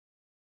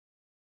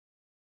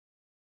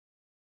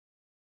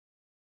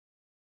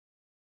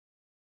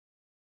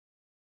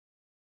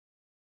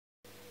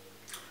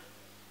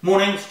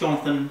Morning, it's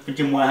Jonathan for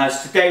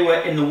Gymwarehouse. Today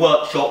we're in the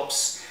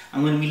workshops.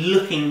 I'm going to be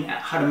looking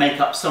at how to make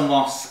up some of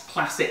our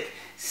classic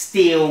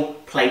steel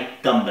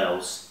plate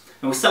dumbbells.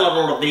 And we sell a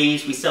lot of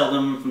these. We sell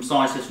them from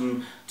sizes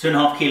from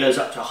 2.5 kilos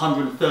up to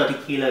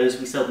 130 kilos.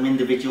 We sell them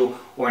individual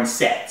or in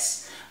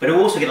sets. But we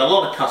also get a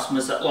lot of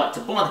customers that like to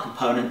buy the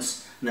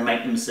components and they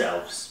make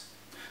themselves.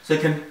 So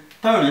the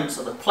components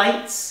are the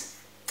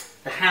plates,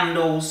 the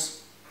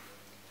handles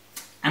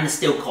and the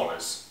steel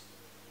collars.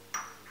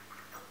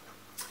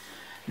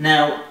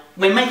 Now,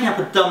 when making up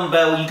a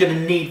dumbbell, you're going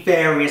to need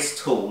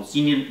various tools.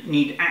 You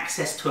need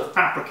access to a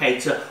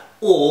fabricator,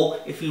 or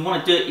if you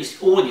want to do it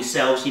all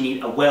yourselves, you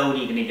need a welder,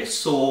 you need a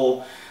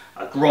saw,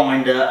 a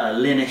grinder, a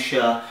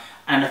linisher,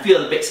 and a few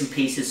other bits and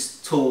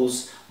pieces,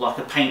 tools like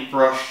a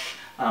paintbrush,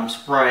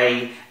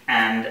 spray,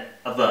 and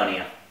a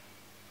vernier.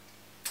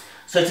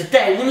 So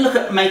today, we're going to look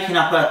at making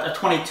up a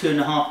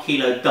 22.5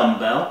 kilo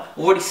dumbbell.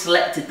 I've already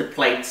selected the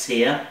plates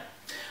here.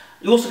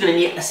 You're also going to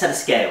need a set of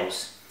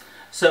scales.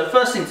 So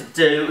first thing to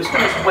do is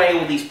just weigh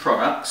all these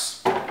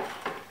products.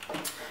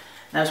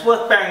 Now it's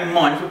worth bearing in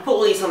mind, if we put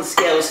all these on the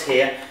scales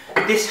here,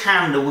 this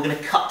handle we're going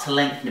to cut to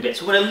lengthen a bit.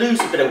 So we're going to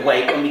lose a bit of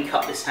weight when we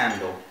cut this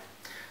handle.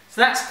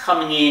 So that's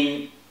coming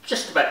in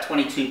just about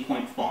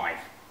 22.5.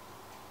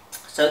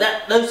 So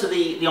those are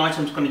the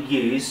items we're going to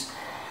use.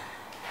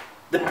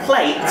 The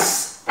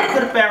plates, you've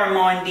got to bear in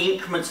mind the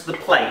increments of the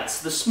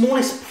plates. The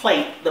smallest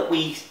plate that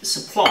we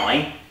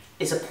supply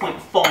is a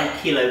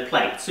 0.5 kilo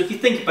plate. So if you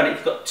think about it, if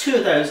you've got two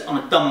of those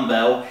on a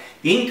dumbbell,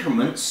 the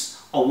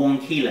increments are 1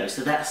 kilo,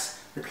 so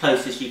that's the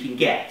closest you can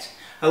get.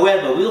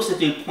 However, we also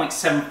do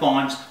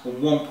 0.75s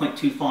and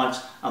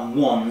 1.25s and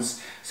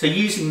 1s, so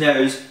using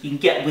those you can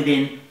get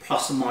within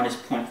plus or minus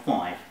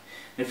 0.5.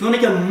 If you want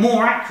to go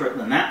more accurate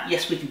than that,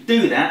 yes, we can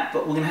do that,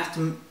 but we're going to have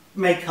to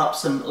make up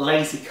some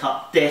laser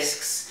cut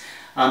discs,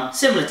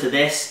 similar to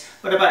this,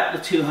 but about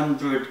the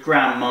 200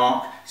 gram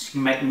mark, so you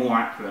can make more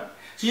accurate.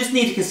 So you just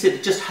need to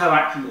consider just how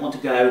accurate you want to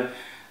go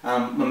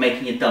when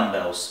making your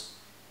dumbbells.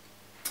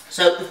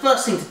 So the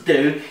first thing to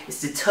do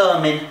is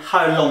determine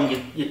how long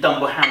your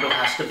dumbbell handle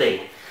has to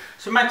be.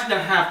 So imagine you're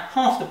going to have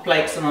half the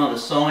plates on either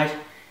side,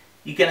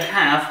 you're going to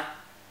have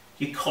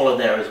your collar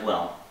there as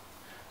well.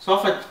 So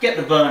if I get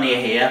the vernier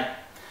here,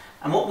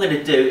 and what we're going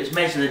to do is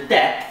measure the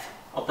depth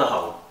of the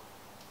hole.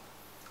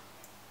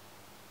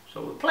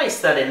 So we'll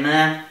place that in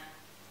there.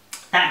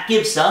 That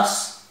gives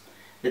us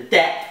the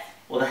depth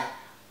of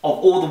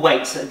all the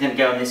weights that are going to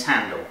go on this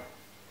handle.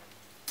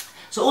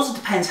 So it also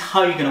depends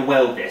how you're going to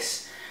weld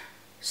this.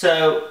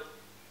 So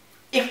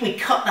if we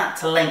cut that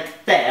to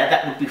length there,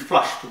 that would be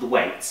flush with the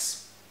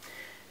weights.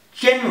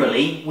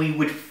 Generally, we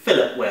would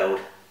fillet weld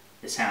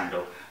this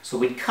handle. So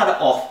we'd cut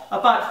it off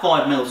about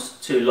 5 mils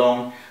too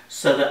long,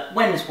 so that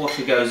when this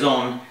washer goes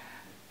on,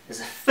 there's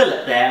a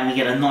fillet there and we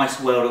get a nice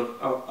weld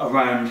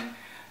around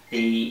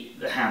the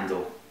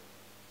handle.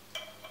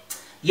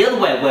 The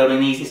other way of welding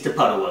these is to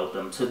puddle weld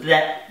them. So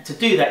to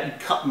do that, you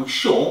cut them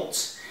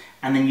short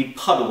and then you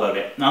puddle weld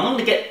it. Now I'm not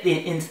going to get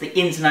into the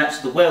ins and outs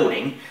of the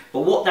welding, but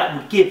what that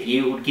would give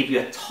you, it would give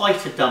you a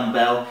tighter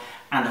dumbbell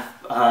and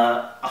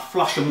a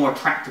flusher, more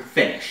attractive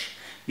finish.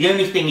 The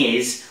only thing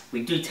is,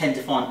 we do tend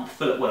to find the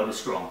fillet weld is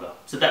stronger.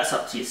 So that's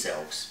up to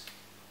yourselves.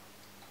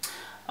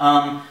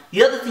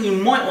 The other thing you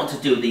might want to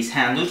do with these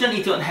handles, you don't need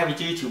to do it on heavy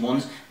duty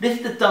ones,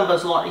 if the dumbbell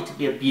is likely to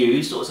be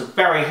abused or it's a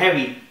very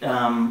heavy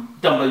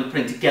dumbbell you're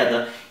putting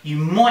together, you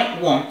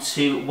might want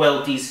to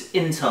weld these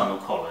internal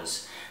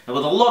collars. Now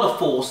with a lot of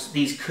force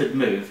these could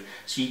move,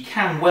 so you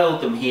can weld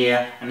them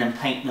here and then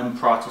paint them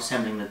prior to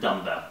assembling the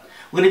dumbbell.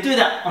 We're going to do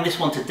that on this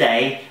one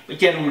today, but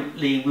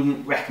generally we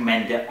wouldn't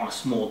recommend it on a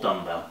small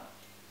dumbbell.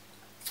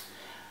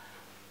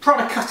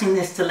 Prior to cutting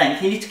this to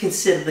length, you need to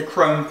consider the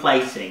chrome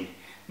plating.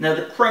 Now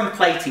the chrome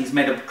plating is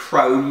made of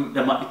chrome,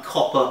 there might be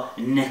copper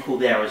and nickel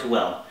there as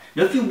well.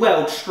 Now if you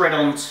weld straight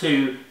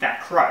onto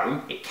that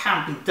chrome, it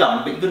can be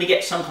done, but you're going to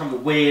get some kind of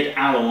a weird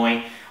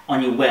alloy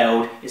on your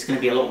weld, it's going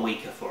to be a lot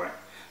weaker for it.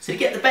 So to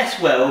get the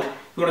best weld,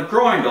 you want to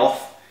grind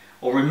off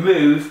or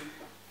remove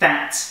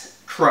that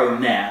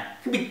chrome there.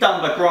 It can be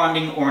done by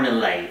grinding or in a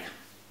lathe.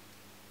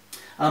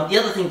 The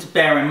other thing to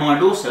bear in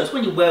mind also is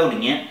when you're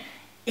welding it,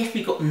 if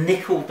you've got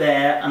nickel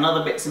there and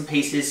other bits and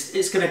pieces,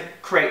 it's going to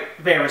create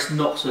various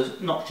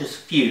noxious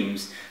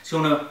fumes. So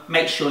you want to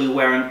make sure you're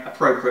wearing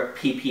appropriate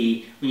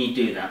PPE when you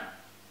do that.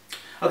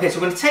 Okay, so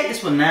we're going to take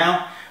this one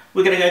now.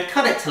 We're going to go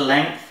cut it to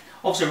length,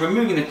 obviously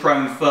removing the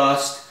chrome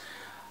first,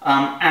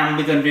 and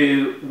we're going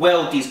to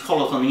weld these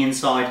collars on the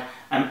inside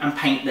and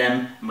paint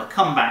them, and we'll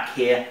come back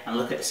here and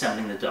look at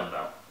assembling the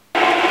dumbbell.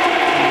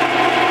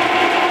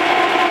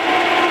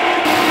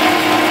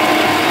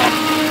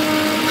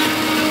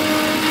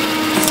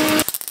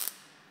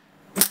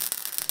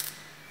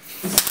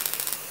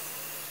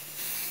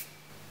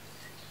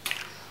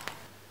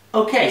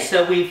 Okay,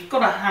 so we've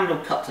got our handle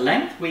cut to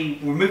length. We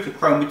removed the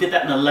chrome. We did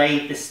that in a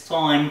lathe this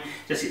time,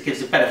 just it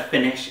gives a better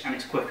finish and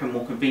it's quicker and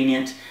more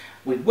convenient.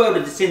 We've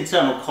welded this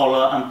internal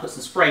collar and put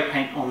some spray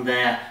paint on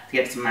there to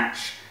get it to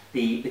match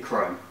the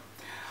chrome.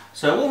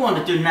 So what we want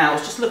to do now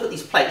is just look at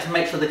these plates and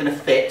make sure they're going to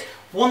fit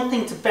One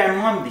thing to bear in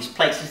mind with these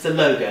plates is the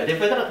logo. They've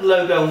got a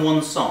logo on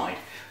one side.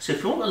 So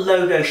if you want the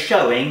logo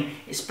showing,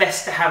 it's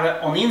best to have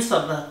it on the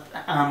inside of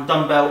the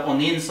dumbbell, on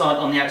the inside,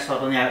 on the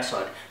outside, on the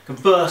outside.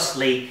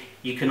 Conversely,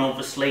 you can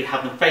obviously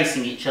have them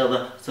facing each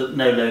other so that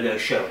no logo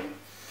is showing.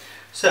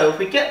 So if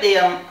we get the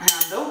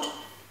handle,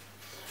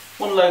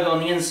 one logo on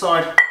the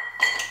inside,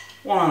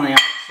 one on the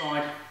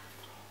outside,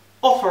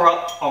 offer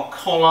up our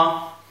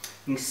collar.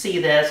 You can see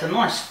there's a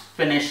nice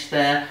finish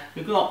there.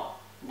 We've got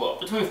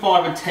between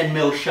 5 and 10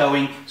 mil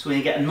showing, so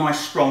we get a nice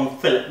strong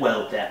fillet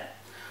weld there.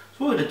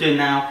 So what we're going to do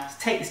now is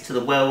take this to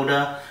the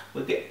welder.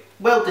 We'll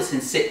weld this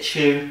in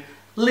situ,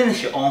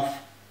 linish it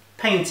off,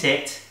 paint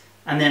it,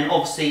 and then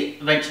obviously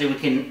eventually we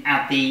can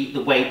add the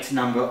weight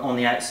number on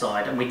the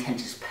outside, and we tend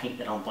to just paint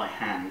that on by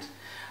hand.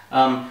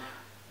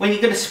 When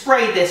you're going to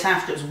spray this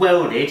after it's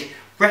welded,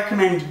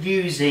 recommend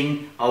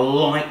using a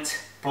light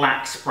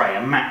black spray,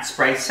 a matte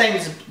spray, same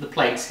as the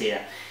plates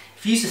here.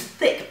 If you use a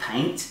thick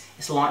paint,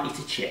 it's likely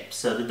to chip.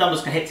 So the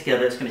dumbbell's going to hit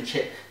together, it's going to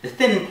chip. The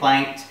thin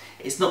plate,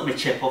 it's not going to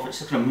chip off, it's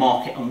just going to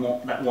mark it on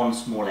that one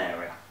small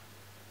area.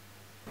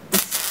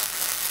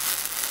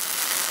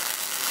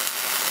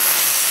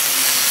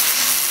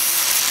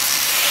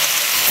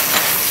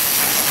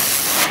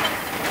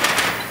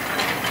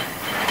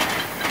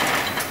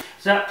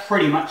 So that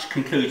pretty much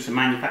concludes the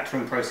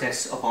manufacturing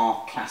process of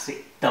our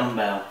classic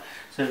dumbbell.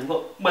 So we've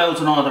got welds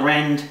on either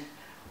end.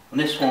 On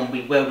this one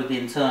we welded the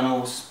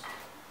internals,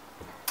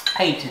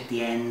 painted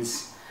the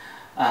ends,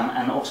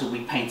 and obviously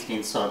we painted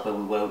inside where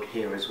we welded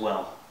here as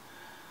well.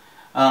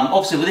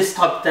 Obviously with this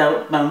type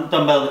of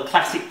dumbbell, the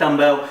classic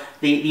dumbbell,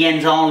 the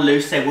ends are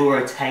loose, they will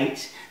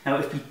rotate. Now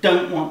if you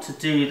don't want to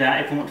do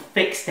that, if you want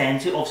fixed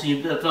ends, obviously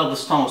you've got other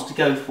styles to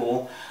go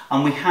for,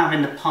 and we have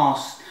in the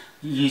past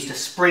used a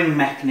spring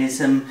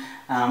mechanism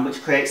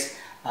which creates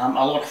a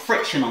lot of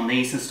friction on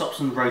these and stops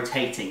them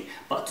rotating.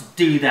 But to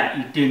do that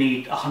you do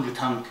need a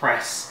 100-ton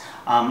press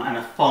and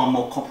a far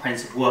more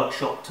comprehensive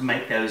workshop to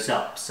make those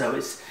up. So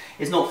it's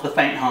not for the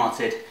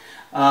faint-hearted.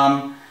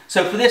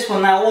 So for this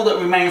one now, all that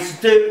remains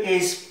to do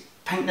is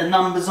paint the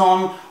numbers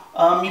on.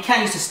 You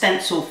can use a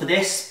stencil for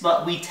this,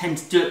 but we tend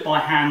to do it by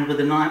hand with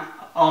an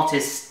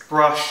artist's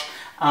brush,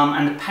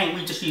 and the paint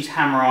we just use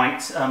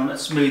Hammerite, a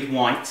smooth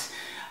white.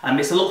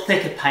 It's a lot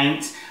thicker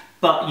paint,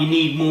 but you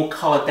need more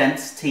colour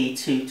density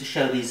to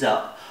show these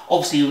up.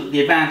 Obviously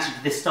the advantage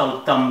of this style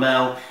of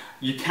dumbbell,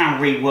 you can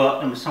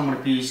rework them if someone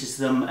abuses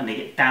them and they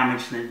get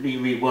damaged and they be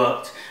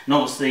reworked. And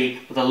obviously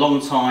with a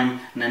long time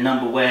and the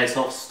number wears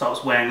off,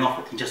 starts wearing off,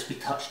 it can just be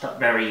touched up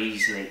very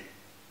easily.